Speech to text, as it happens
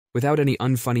Without any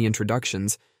unfunny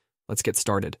introductions, let's get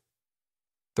started.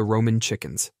 The Roman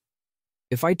chickens.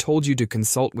 If I told you to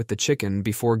consult with the chicken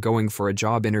before going for a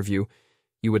job interview,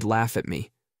 you would laugh at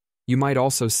me. You might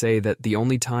also say that the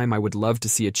only time I would love to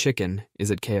see a chicken is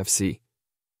at KFC.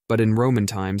 But in Roman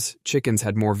times, chickens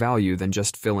had more value than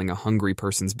just filling a hungry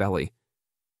person's belly.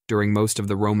 During most of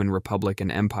the Roman Republic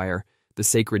and Empire, the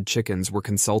sacred chickens were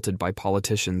consulted by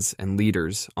politicians and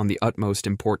leaders on the utmost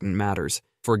important matters,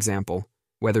 for example,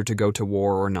 whether to go to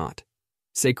war or not.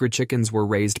 Sacred chickens were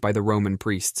raised by the Roman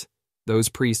priests. Those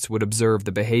priests would observe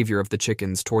the behavior of the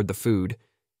chickens toward the food.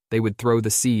 They would throw the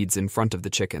seeds in front of the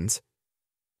chickens.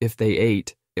 If they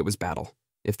ate, it was battle.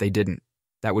 If they didn't,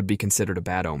 that would be considered a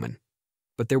bad omen.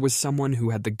 But there was someone who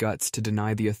had the guts to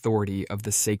deny the authority of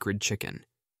the sacred chicken.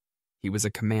 He was a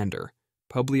commander,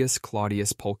 Publius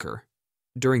Claudius Pulcher.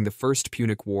 During the First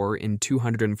Punic War in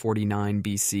 249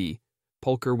 BC,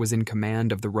 Pulcher was in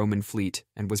command of the Roman fleet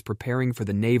and was preparing for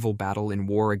the naval battle in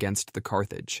war against the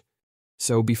Carthage.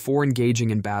 So before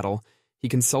engaging in battle, he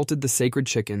consulted the sacred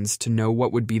chickens to know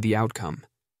what would be the outcome.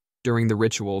 During the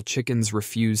ritual, chickens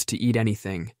refused to eat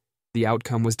anything. The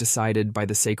outcome was decided by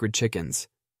the sacred chickens.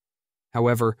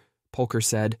 However, Pulcher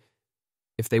said,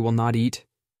 if they will not eat,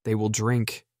 they will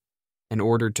drink, and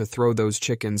ordered to throw those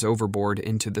chickens overboard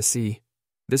into the sea.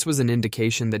 This was an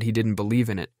indication that he didn't believe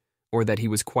in it, or that he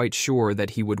was quite sure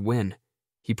that he would win.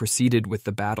 He proceeded with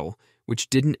the battle, which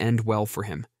didn't end well for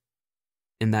him.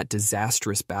 In that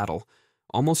disastrous battle,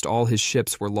 almost all his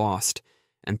ships were lost,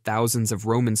 and thousands of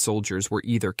Roman soldiers were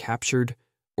either captured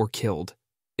or killed.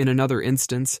 In another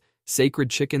instance, sacred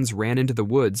chickens ran into the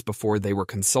woods before they were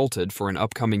consulted for an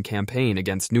upcoming campaign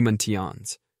against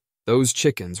Numantians. Those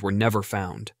chickens were never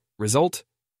found. Result?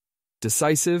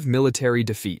 Decisive military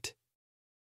defeat.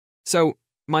 So,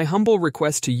 my humble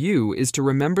request to you is to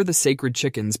remember the sacred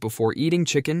chickens before eating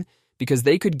chicken because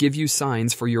they could give you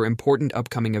signs for your important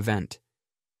upcoming event.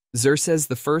 Xerces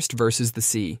Vs the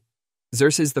Sea.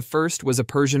 Xerces I was a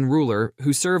Persian ruler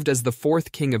who served as the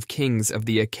fourth king of kings of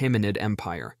the Achaemenid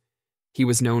Empire. He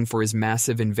was known for his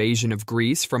massive invasion of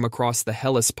Greece from across the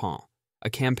Hellespont, a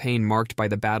campaign marked by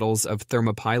the battles of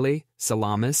Thermopylae,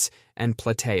 Salamis, and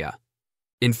Plataea.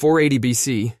 In 480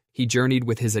 BC, he journeyed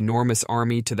with his enormous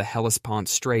army to the Hellespont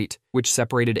Strait, which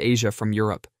separated Asia from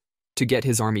Europe. To get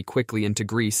his army quickly into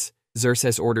Greece,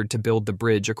 Xerxes ordered to build the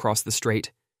bridge across the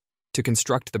strait. To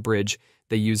construct the bridge,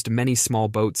 they used many small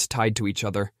boats tied to each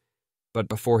other. But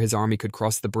before his army could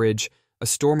cross the bridge, a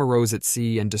storm arose at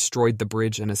sea and destroyed the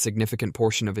bridge and a significant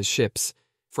portion of his ships.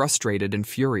 Frustrated and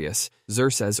furious,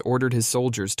 Xerxes ordered his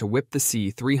soldiers to whip the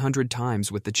sea 300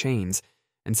 times with the chains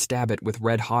and stab it with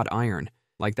red-hot iron,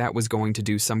 like that was going to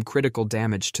do some critical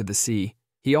damage to the sea.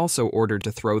 He also ordered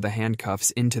to throw the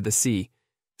handcuffs into the sea,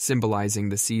 symbolizing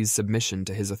the sea's submission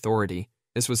to his authority.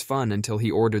 This was fun until he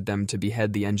ordered them to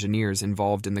behead the engineers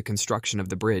involved in the construction of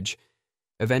the bridge.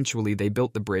 Eventually, they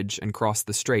built the bridge and crossed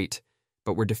the strait,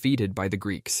 but were defeated by the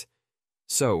Greeks.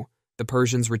 So, the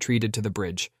Persians retreated to the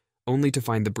bridge, only to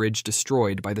find the bridge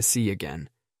destroyed by the sea again.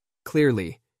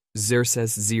 Clearly,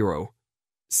 Xerces 0,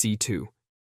 C2.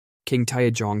 King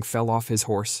Taejong fell off his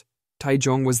horse.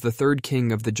 Taejong was the third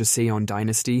king of the Joseon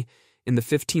dynasty in the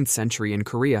 15th century in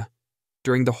Korea.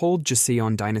 During the whole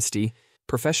Joseon dynasty,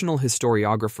 professional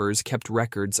historiographers kept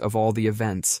records of all the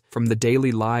events, from the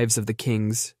daily lives of the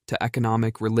kings to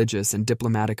economic, religious, and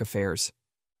diplomatic affairs.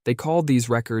 They called these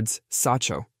records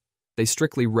sacho. They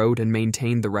strictly wrote and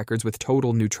maintained the records with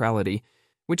total neutrality,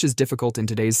 which is difficult in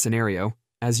today's scenario,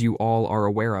 as you all are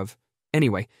aware of.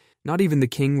 Anyway, not even the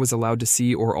king was allowed to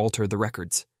see or alter the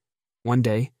records. One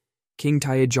day, King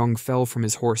Taejong fell from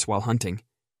his horse while hunting.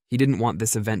 He didn't want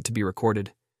this event to be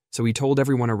recorded, so he told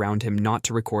everyone around him not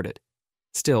to record it.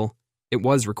 Still, it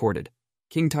was recorded.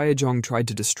 King Taejong tried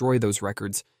to destroy those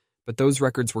records, but those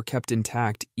records were kept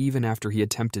intact even after he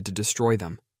attempted to destroy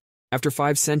them. After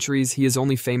 5 centuries, he is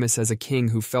only famous as a king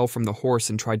who fell from the horse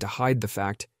and tried to hide the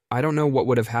fact. I don't know what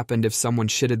would have happened if someone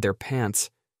shitted their pants,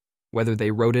 whether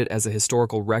they wrote it as a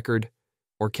historical record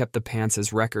or kept the pants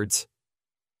as records.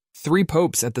 3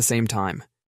 popes at the same time.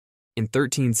 In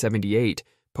 1378,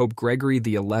 Pope Gregory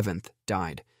XI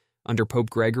died. Under Pope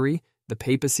Gregory, the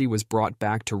papacy was brought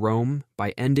back to Rome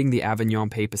by ending the Avignon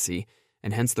papacy,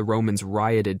 and hence the Romans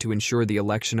rioted to ensure the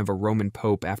election of a Roman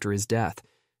pope after his death.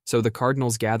 So the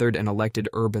cardinals gathered and elected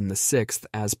Urban VI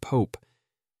as pope.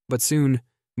 But soon,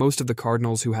 most of the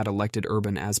cardinals who had elected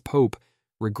Urban as pope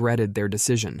regretted their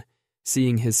decision,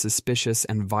 seeing his suspicious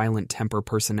and violent temper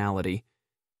personality.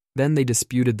 Then they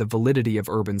disputed the validity of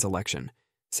Urban's election,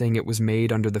 saying it was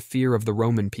made under the fear of the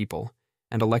Roman people,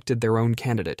 and elected their own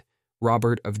candidate,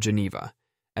 Robert of Geneva,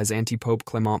 as anti-Pope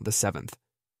Clement VII.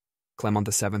 Clement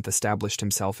VII established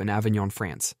himself in Avignon,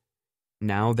 France.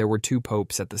 Now there were two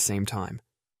popes at the same time.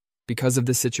 Because of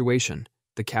this situation,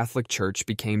 the Catholic Church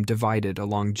became divided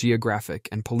along geographic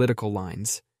and political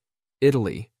lines.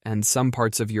 Italy and some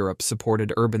parts of Europe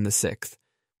supported Urban VI,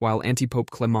 while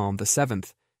anti-Pope Clement VII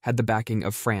had the backing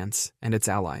of France and its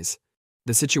allies.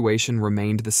 The situation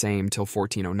remained the same till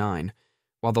 1409,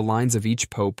 while the lines of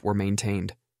each pope were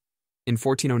maintained. In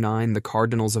 1409, the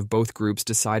cardinals of both groups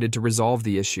decided to resolve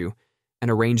the issue and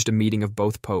arranged a meeting of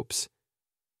both popes.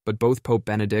 But both Pope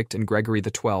Benedict and Gregory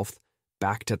XII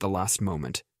backed at the last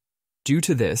moment. Due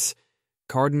to this,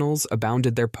 cardinals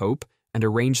abounded their pope and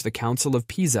arranged the Council of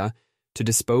Pisa to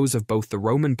dispose of both the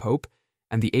Roman pope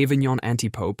and the Avignon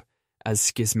antipope as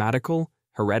schismatical,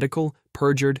 heretical,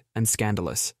 perjured, and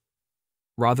scandalous.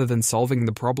 Rather than solving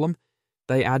the problem,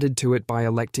 they added to it by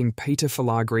electing Peter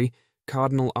Filagri,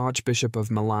 Cardinal Archbishop of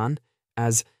Milan,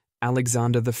 as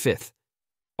Alexander V.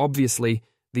 Obviously,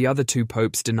 the other two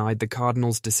popes denied the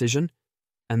cardinals' decision,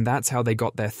 and that's how they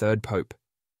got their third pope.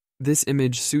 This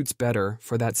image suits better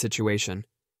for that situation.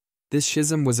 This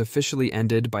schism was officially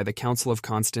ended by the Council of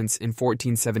Constance in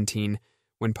 1417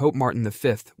 when Pope Martin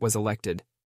V was elected.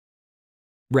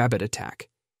 Rabbit attack.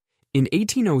 In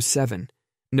 1807,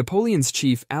 Napoleon's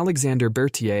chief Alexander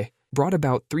Berthier brought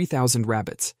about 3,000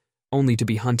 rabbits, only to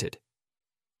be hunted.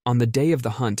 On the day of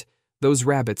the hunt, those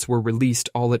rabbits were released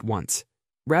all at once.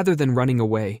 Rather than running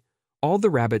away, all the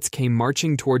rabbits came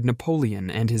marching toward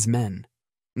Napoleon and his men.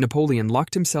 Napoleon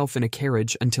locked himself in a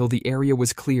carriage until the area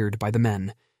was cleared by the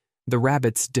men. The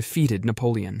rabbits defeated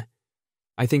Napoleon.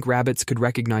 I think rabbits could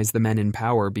recognize the men in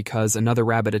power because another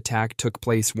rabbit attack took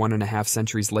place 1.5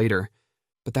 centuries later,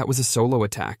 but that was a solo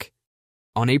attack.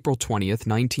 On April 20th,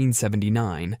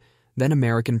 1979, then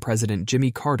American President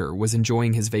Jimmy Carter was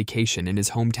enjoying his vacation in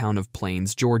his hometown of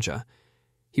Plains, Georgia.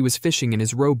 He was fishing in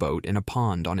his rowboat in a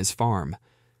pond on his farm.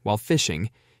 While fishing,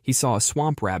 he saw a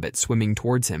swamp rabbit swimming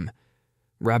towards him.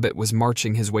 Rabbit was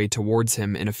marching his way towards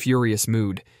him in a furious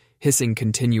mood, hissing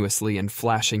continuously and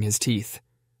flashing his teeth.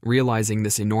 Realizing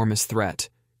this enormous threat,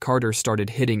 Carter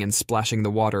started hitting and splashing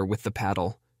the water with the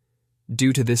paddle.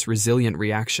 Due to this resilient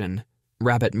reaction,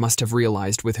 Rabbit must have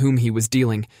realized with whom he was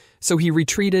dealing, so he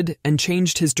retreated and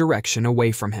changed his direction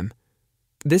away from him.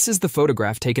 This is the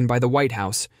photograph taken by the White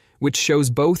House, which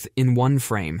shows both in one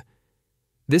frame.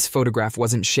 This photograph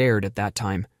wasn't shared at that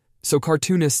time, so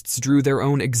cartoonists drew their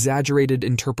own exaggerated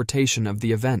interpretation of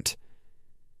the event.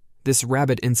 This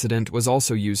rabbit incident was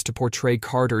also used to portray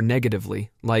Carter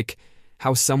negatively, like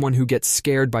how someone who gets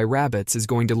scared by rabbits is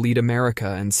going to lead America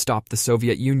and stop the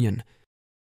Soviet Union.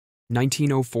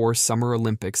 1904 Summer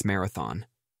Olympics Marathon.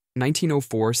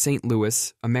 1904 St.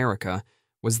 Louis, America,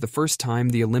 was the first time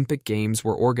the Olympic Games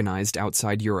were organized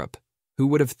outside Europe. Who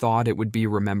would have thought it would be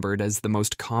remembered as the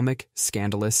most comic,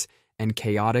 scandalous, and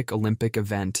chaotic Olympic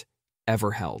event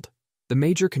ever held? The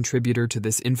major contributor to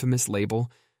this infamous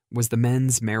label was the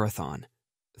men's marathon.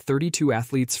 32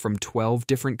 athletes from 12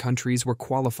 different countries were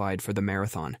qualified for the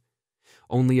marathon.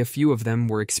 Only a few of them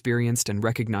were experienced and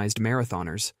recognized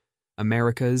marathoners.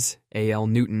 America's A.L.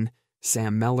 Newton,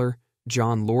 Sam Mellor,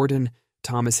 John Lorden,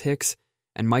 Thomas Hicks,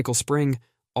 and Michael Spring,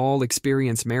 all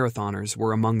experienced marathoners,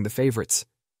 were among the favorites.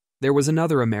 There was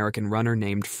another American runner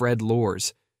named Fred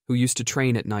Lors, who used to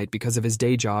train at night because of his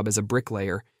day job as a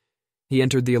bricklayer. He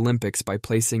entered the Olympics by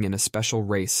placing in a special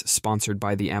race sponsored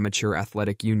by the Amateur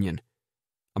Athletic Union.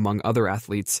 Among other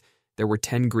athletes, there were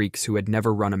 10 Greeks who had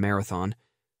never run a marathon,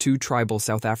 2 tribal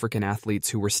South African athletes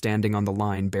who were standing on the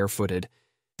line barefooted.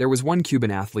 There was one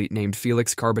Cuban athlete named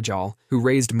Felix Carbajal who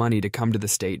raised money to come to the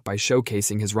state by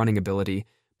showcasing his running ability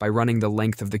by running the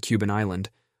length of the Cuban island,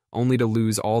 only to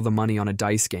lose all the money on a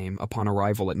dice game upon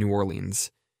arrival at New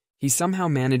Orleans. He somehow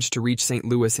managed to reach St.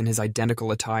 Louis in his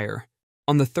identical attire.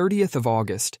 On the 30th of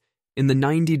August, in the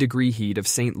 90-degree heat of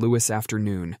St. Louis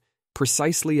afternoon,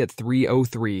 precisely at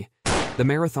 3:03, the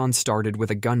marathon started with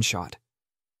a gunshot.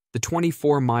 The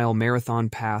 24-mile marathon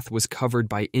path was covered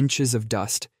by inches of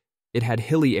dust. It had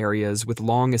hilly areas with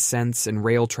long ascents and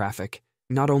rail traffic.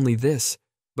 Not only this,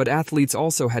 but athletes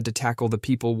also had to tackle the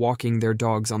people walking their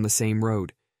dogs on the same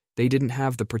road. They didn't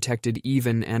have the protected,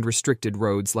 even, and restricted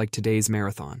roads like today's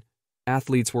marathon.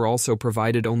 Athletes were also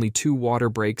provided only 2 water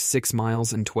breaks, 6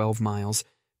 miles and 12 miles,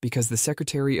 because the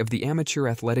secretary of the Amateur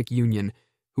Athletic Union,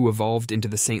 who evolved into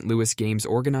the St. Louis Games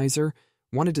organizer,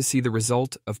 wanted to see the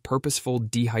result of purposeful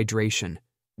dehydration.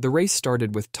 The race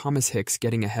started with Thomas Hicks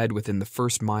getting ahead within the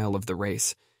first mile of the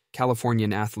race.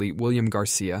 Californian athlete William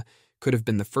Garcia could have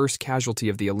been the first casualty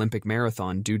of the Olympic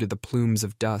marathon due to the plumes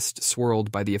of dust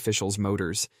swirled by the officials'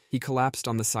 motors. He collapsed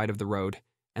on the side of the road,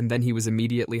 and then he was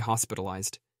immediately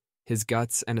hospitalized. His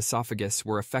guts and esophagus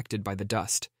were affected by the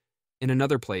dust. In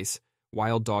another place,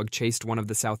 Wild Dog chased one of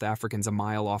the South Africans a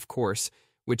mile off course,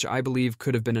 which I believe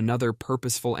could have been another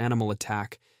purposeful animal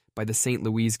attack by the St.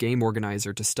 Louis game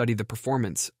organizer to study the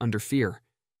performance under fear.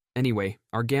 Anyway,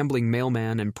 our gambling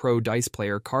mailman and pro dice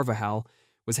player Carvajal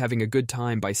was having a good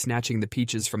time by snatching the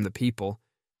peaches from the people,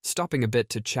 stopping a bit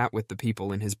to chat with the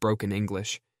people in his broken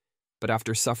English. But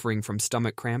after suffering from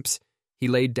stomach cramps, he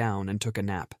laid down and took a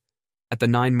nap. At the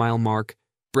 9-mile mark,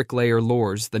 bricklayer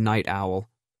Lors, the night owl,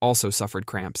 also suffered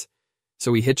cramps,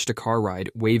 so he hitched a car ride,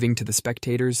 waving to the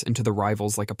spectators and to the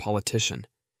rivals like a politician.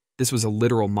 This was a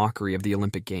literal mockery of the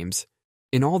Olympic Games.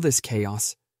 In all this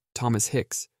chaos, Thomas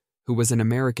Hicks, who was an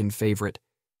American favorite,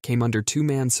 came under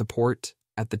 2-man support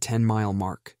at the 10-mile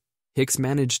mark. Hicks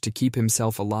managed to keep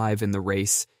himself alive in the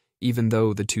race, even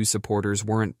though the 2 supporters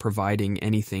weren't providing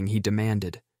anything he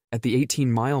demanded. At the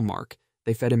 18-mile mark,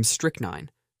 they fed him strychnine,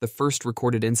 the first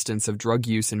recorded instance of drug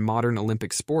use in modern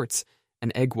Olympic sports,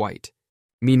 and egg white.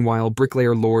 Meanwhile,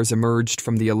 bricklayer Lors emerged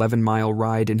from the 11-mile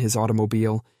ride in his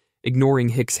automobile, ignoring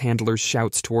Hicks' handlers'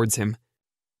 shouts towards him.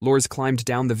 Lors climbed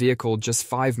down the vehicle just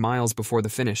 5 miles before the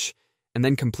finish, and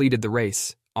then completed the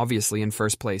race, obviously in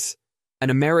first place.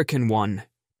 "An American won,"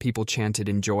 people chanted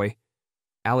in joy.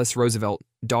 Alice Roosevelt,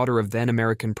 daughter of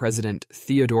then-American President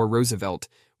Theodore Roosevelt,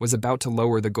 was about to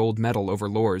lower the gold medal over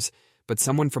Lors, but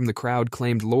someone from the crowd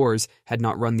claimed Lors had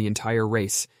not run the entire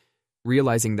race.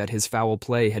 Realizing that his foul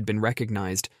play had been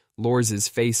recognized, Lors's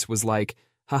face was like,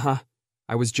 "Haha,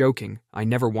 I was joking, I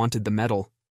never wanted the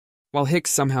medal." While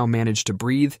Hicks somehow managed to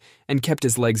breathe and kept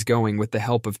his legs going with the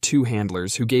help of 2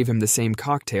 handlers who gave him the same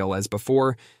cocktail as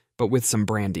before, but with some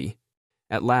brandy.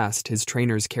 At last, his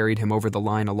trainers carried him over the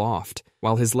line aloft,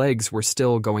 while his legs were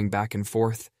still going back and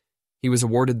forth. He was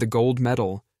awarded the gold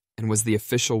medal and was the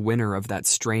official winner of that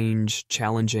strange,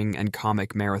 challenging, and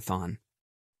comic marathon.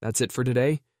 That's it for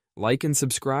today. Like and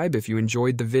subscribe if you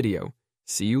enjoyed the video.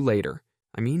 See you later.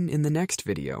 I mean, in the next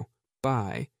video.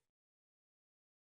 Bye.